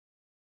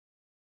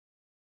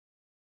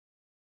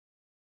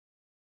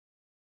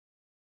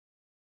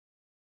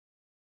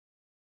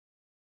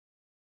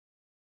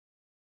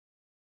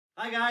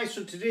Hi guys,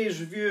 so today's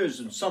review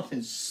is on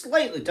something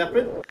slightly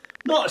different.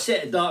 Not a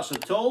set of darts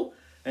at all.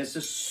 It's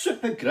the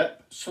Super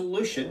Grip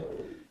Solution.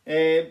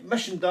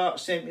 Mission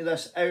Darts sent me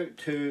this out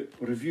to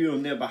review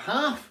on their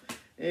behalf.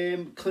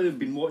 Clearly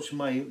been watching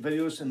my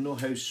videos and know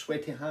how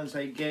sweaty hands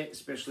I get,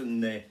 especially in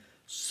the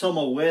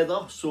summer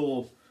weather.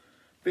 So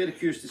very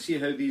curious to see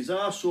how these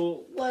are.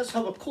 So let's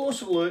have a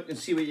closer look and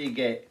see what you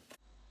get.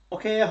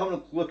 Okay, having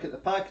a look at the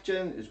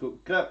packaging. It's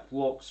got Grip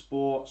Lock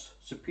Sports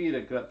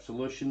Superior Grip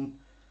Solution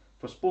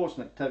for sports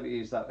and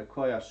activities that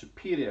require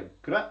superior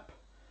grip.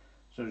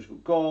 So it's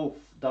got golf,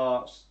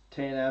 darts,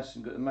 tennis,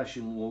 and got the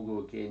Mission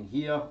logo again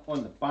here.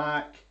 On the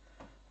back,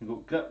 you've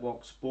got Grip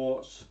Lock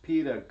Sports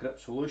Superior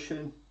Grip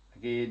Solution.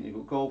 Again, you've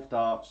got golf,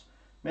 darts,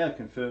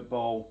 American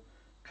football,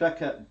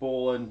 cricket,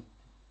 bowling,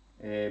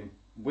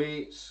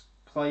 weights,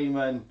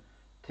 climbing,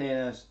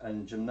 tennis,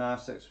 and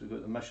gymnastics. We've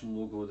got the Mission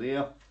logo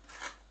there.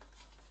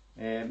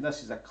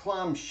 This is a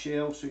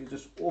clamshell, so you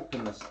just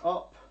open this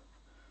up,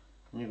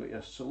 and you've got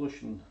your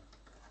solution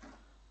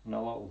in a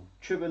little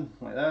tubing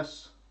like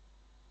this.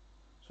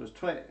 So it's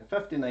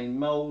 59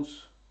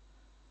 mils,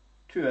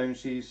 2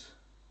 ounces.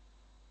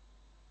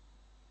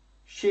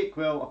 Shake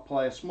well,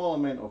 apply a small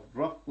amount of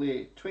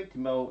roughly 20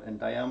 ml in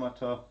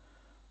diameter.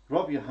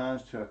 Rub your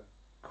hands to a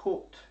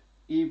coat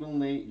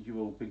evenly. You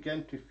will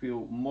begin to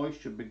feel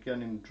moisture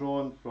beginning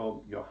drawn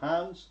from your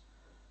hands.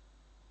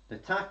 The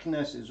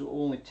tackiness is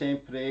only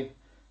temporary.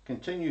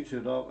 Continue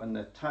to rub and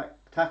the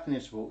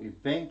tackiness will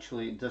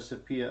eventually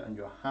disappear and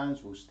your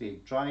hands will stay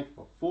dry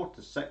for 4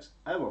 to 6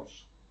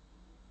 hours.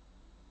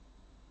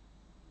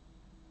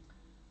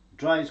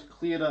 Dries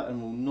clearer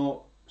and will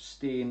not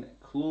stain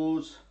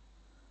clothes.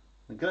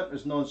 The grip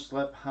is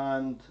non-slip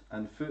hand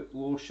and foot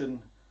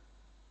lotion.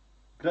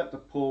 Grip the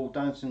pole,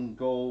 dancing,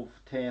 golf,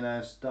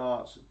 tennis,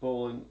 darts,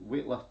 bowling,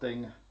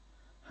 weightlifting,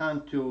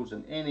 hand tools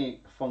and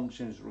any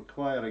functions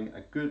requiring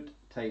a good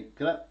tight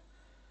grip.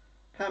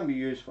 Can be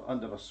used for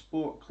under a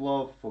sport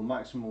glove for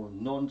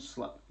maximum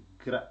non-slip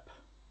grip.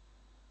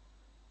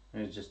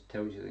 And it just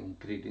tells you the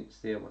ingredients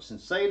there, what's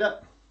inside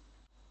it.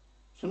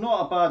 So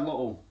not a bad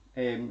little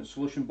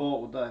solution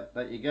bottle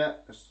that you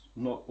get. It's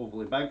not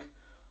overly big.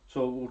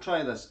 So we'll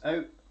try this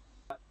out.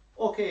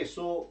 Okay,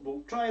 so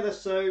we'll try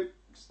this out.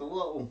 It's the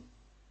little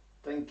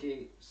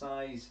dinky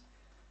size,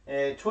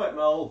 20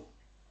 ml.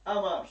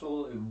 I'm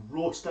absolutely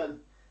roasting.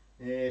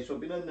 So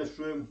I've been in this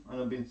room and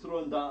I've been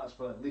throwing darts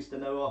for at least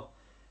an hour.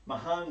 My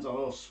hands are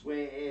all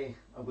sweaty.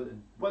 I've got the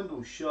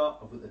window shut,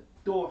 I've got the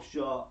door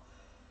shut.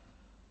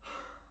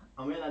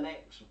 I'm wearing an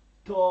extra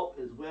top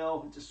as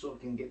well, just so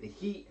I can get the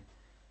heat.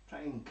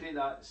 Try and create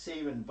that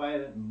same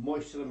environment and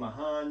moisture in my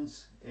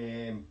hands.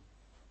 When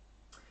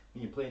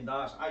you're playing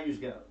darts, I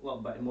usually get a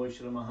little bit of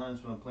moisture in my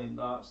hands when I'm playing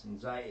darts,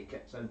 anxiety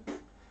kicks in.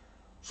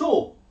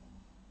 So,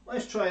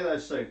 let's try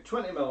this out.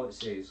 20 ml it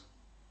says.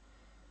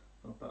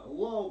 I'll put a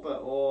little bit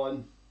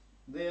on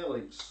there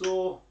like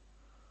so.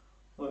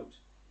 Looks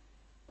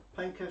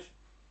pinkish.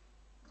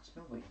 It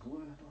smells like glue.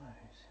 I don't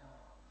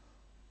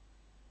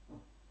know.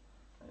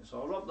 Right,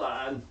 so I'll rub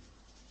that in.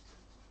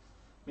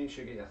 Make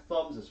sure you get your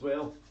thumbs as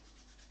well.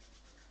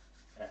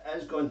 It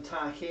is gone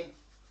tacky.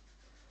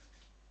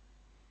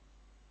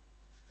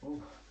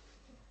 Oh,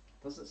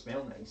 doesn't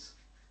smell nice.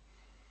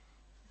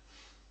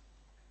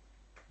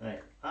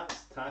 Right,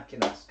 that's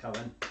tackiness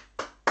coming.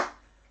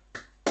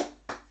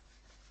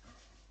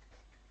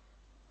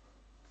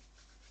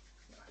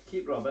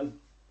 Keep rubbing.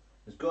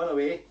 It's gone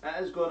away. It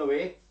has gone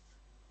away.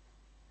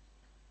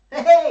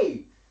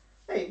 Hey!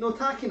 Hey, no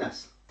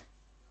tackiness.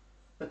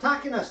 The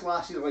tackiness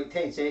lasted like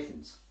 10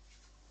 seconds.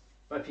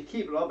 But if you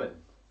keep rubbing,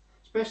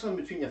 especially in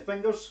between your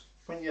fingers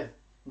when you're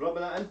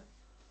rubbing it in,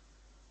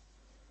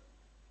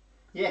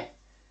 yeah,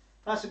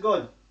 that's it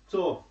gone.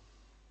 So,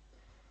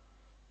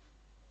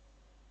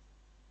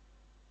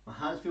 my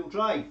hands feel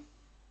dry.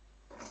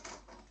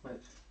 Right.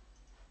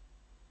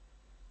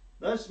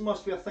 This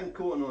must be a thin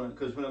coating on it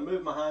because when I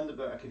move my hand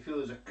about I can feel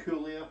there's a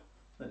cool air,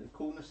 like the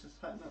coldness is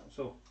hitting it.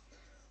 So,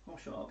 I'll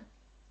shut up.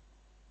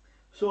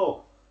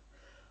 So,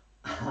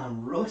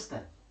 I'm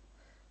roasting.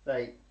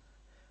 Right,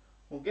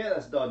 we'll get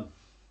this done.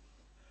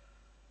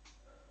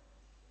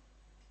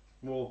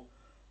 We'll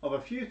have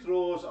a few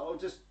throws. I'll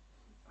just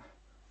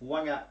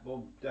wing it.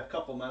 We'll do a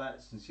couple of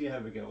minutes and see how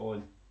we get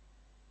on.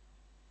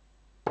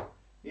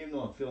 Even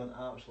though I'm feeling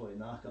absolutely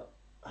knackered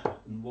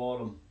and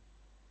warm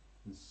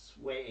and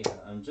sweaty,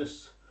 I'm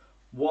just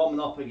warming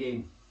up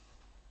again.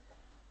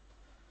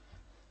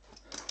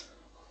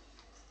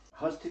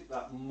 Has took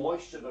that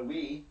moisture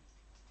away.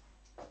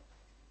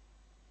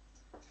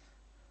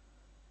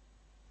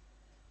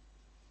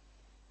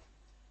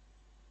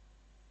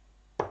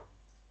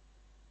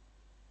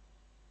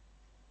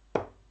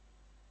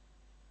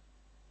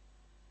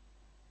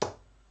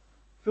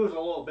 Feels a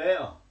lot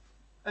better.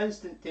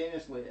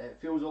 Instantaneously it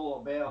feels a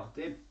lot better.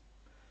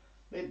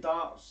 They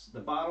darts, the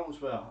barrels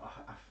were,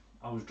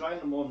 I was drying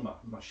them on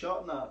my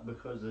shirt and that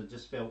because they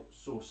just felt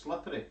so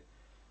slippery.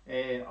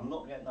 I'm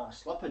not getting that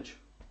slippage.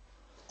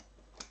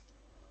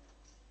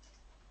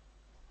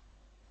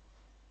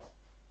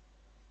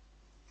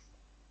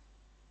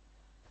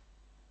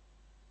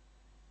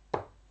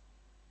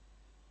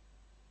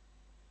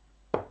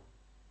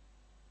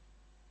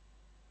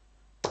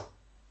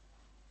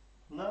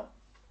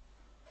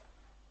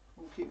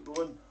 keep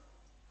going.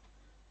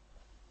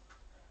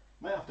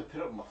 Might have to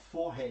put it on my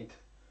forehead.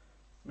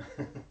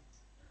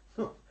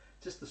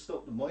 Just to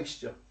stop the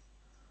moisture.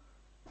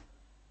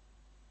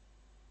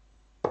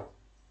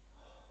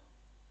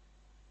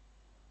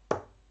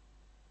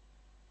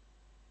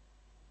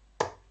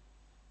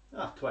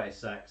 Ah,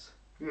 26.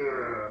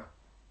 It's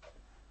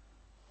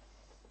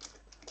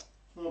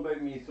not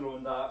about me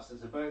throwing darts,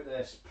 it's about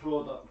this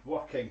product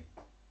working.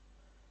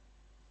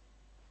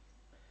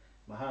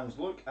 My hands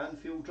look and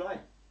feel dry.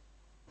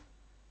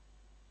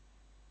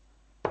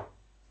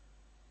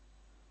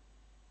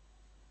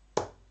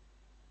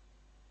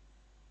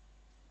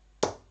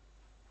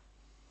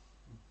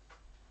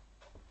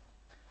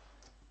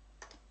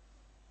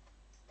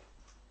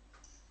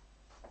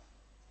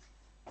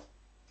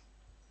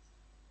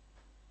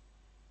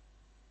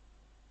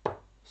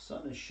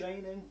 Sun is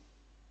shining,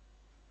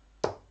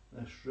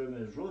 this room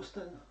is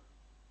roasting,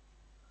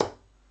 and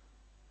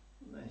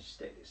then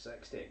stick to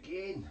 60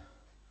 again.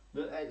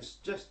 But it's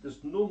just,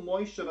 there's no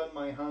moisture in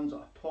my hands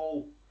at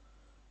all.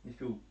 They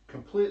feel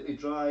completely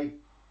dry.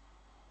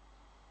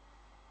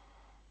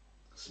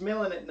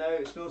 Smelling it now,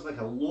 it smells like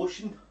a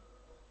lotion.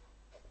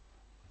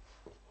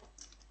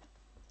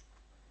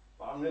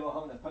 But I'm really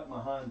having to put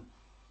my hand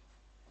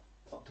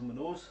up to my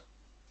nose.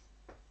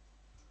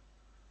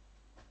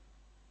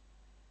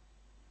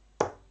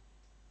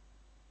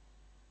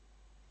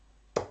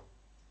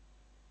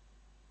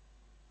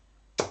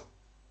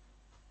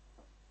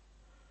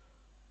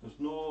 There's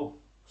no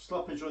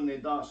slippage on the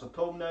darts at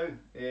all now.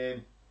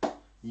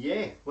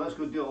 Yeah, let's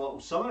go do a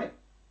little summary.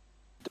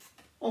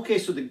 Okay,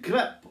 so the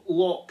Grip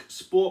Lock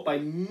Sport by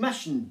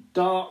Mission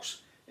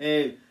Darts.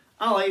 I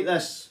like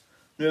this.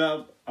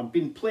 Now I've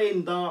been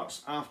playing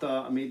darts after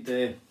I made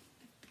the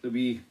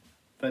wee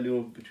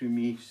video between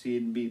me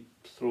seeing me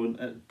throwing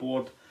at the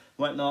board and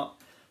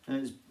whatnot.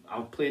 And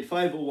I've played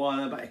 501,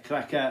 a bit of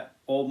cricket,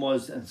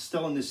 almost, and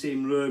still in the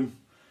same room.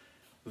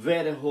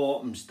 Very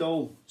hot, I'm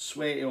still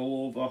sweaty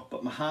all over,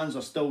 but my hands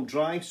are still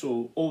dry.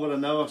 So over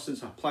an hour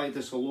since I applied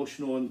this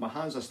lotion on, my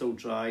hands are still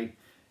dry.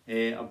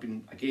 I've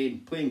been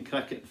again playing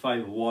cricket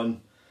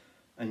 501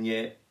 and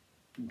yet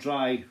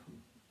dry.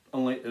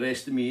 Unlike the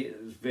rest of me,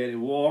 it's very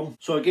warm.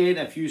 So again,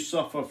 if you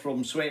suffer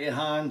from sweaty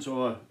hands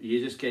or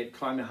you just get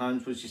clammy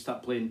hands once you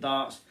start playing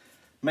darts,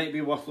 might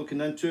be worth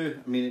looking into.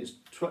 I mean, it's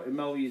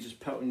 20ml, you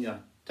just put on your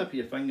tip of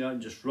your finger and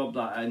just rub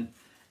that in.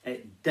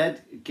 It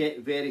did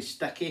get very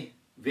sticky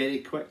very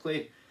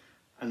quickly,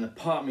 and the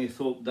part of me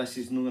thought this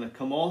is not going to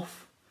come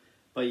off,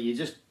 but you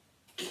just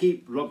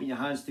keep rubbing your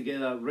hands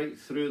together right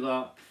through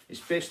that,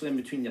 especially in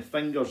between your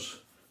fingers.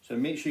 So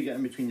make sure you get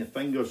in between your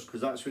fingers,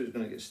 because that's where it's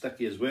going to get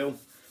sticky as well.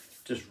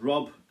 Just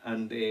rub,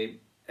 and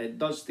it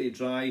does stay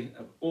dry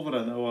over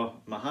an hour.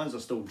 My hands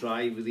are still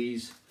dry with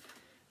these,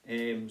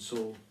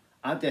 so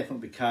I'd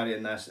definitely be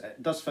carrying this.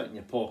 It does fit in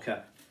your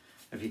pocket.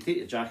 If you take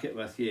your jacket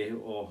with you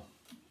or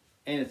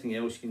anything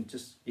else, you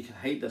can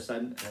hide this in,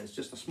 and it's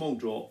just a small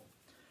drop.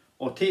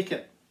 Or take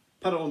it,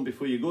 put it on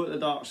before you go to the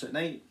darts at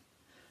night.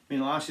 I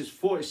mean, it lasts you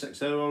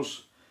 46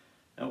 hours.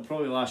 It'll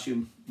probably last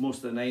you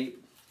most of the night.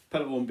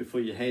 Put it on before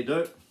you head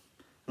out,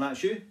 and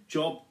that's you.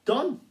 Job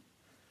done.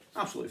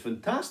 Absolutely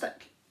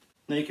fantastic.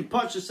 Now you can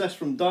purchase this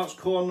from Darts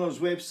Corner's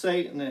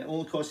website, and it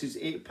only costs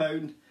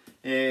 £8,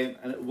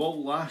 and it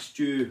will last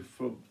you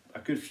for a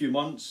good few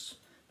months,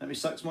 maybe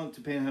 6 months,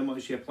 depending how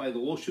much you apply the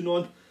lotion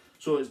on.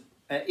 So it's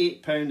at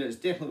 £8, it's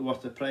definitely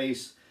worth the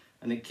price,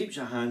 and it keeps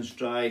your hands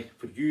dry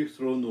for you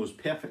throwing those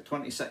perfect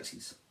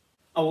 26s.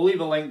 I will leave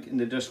a link in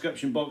the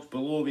description box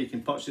below where you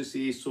can purchase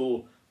these,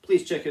 so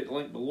please check out the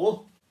link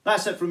below.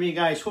 That's it from me,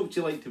 guys. Hope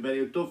you liked the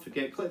video. Don't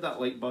forget, click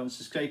that like button,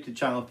 subscribe to the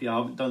channel if you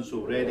haven't done so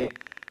already,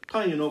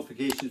 turn on your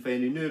notifications for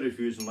any new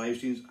reviews and live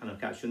streams, and I'll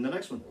catch you in the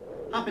next one.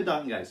 Happy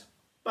darting, guys.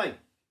 Bye.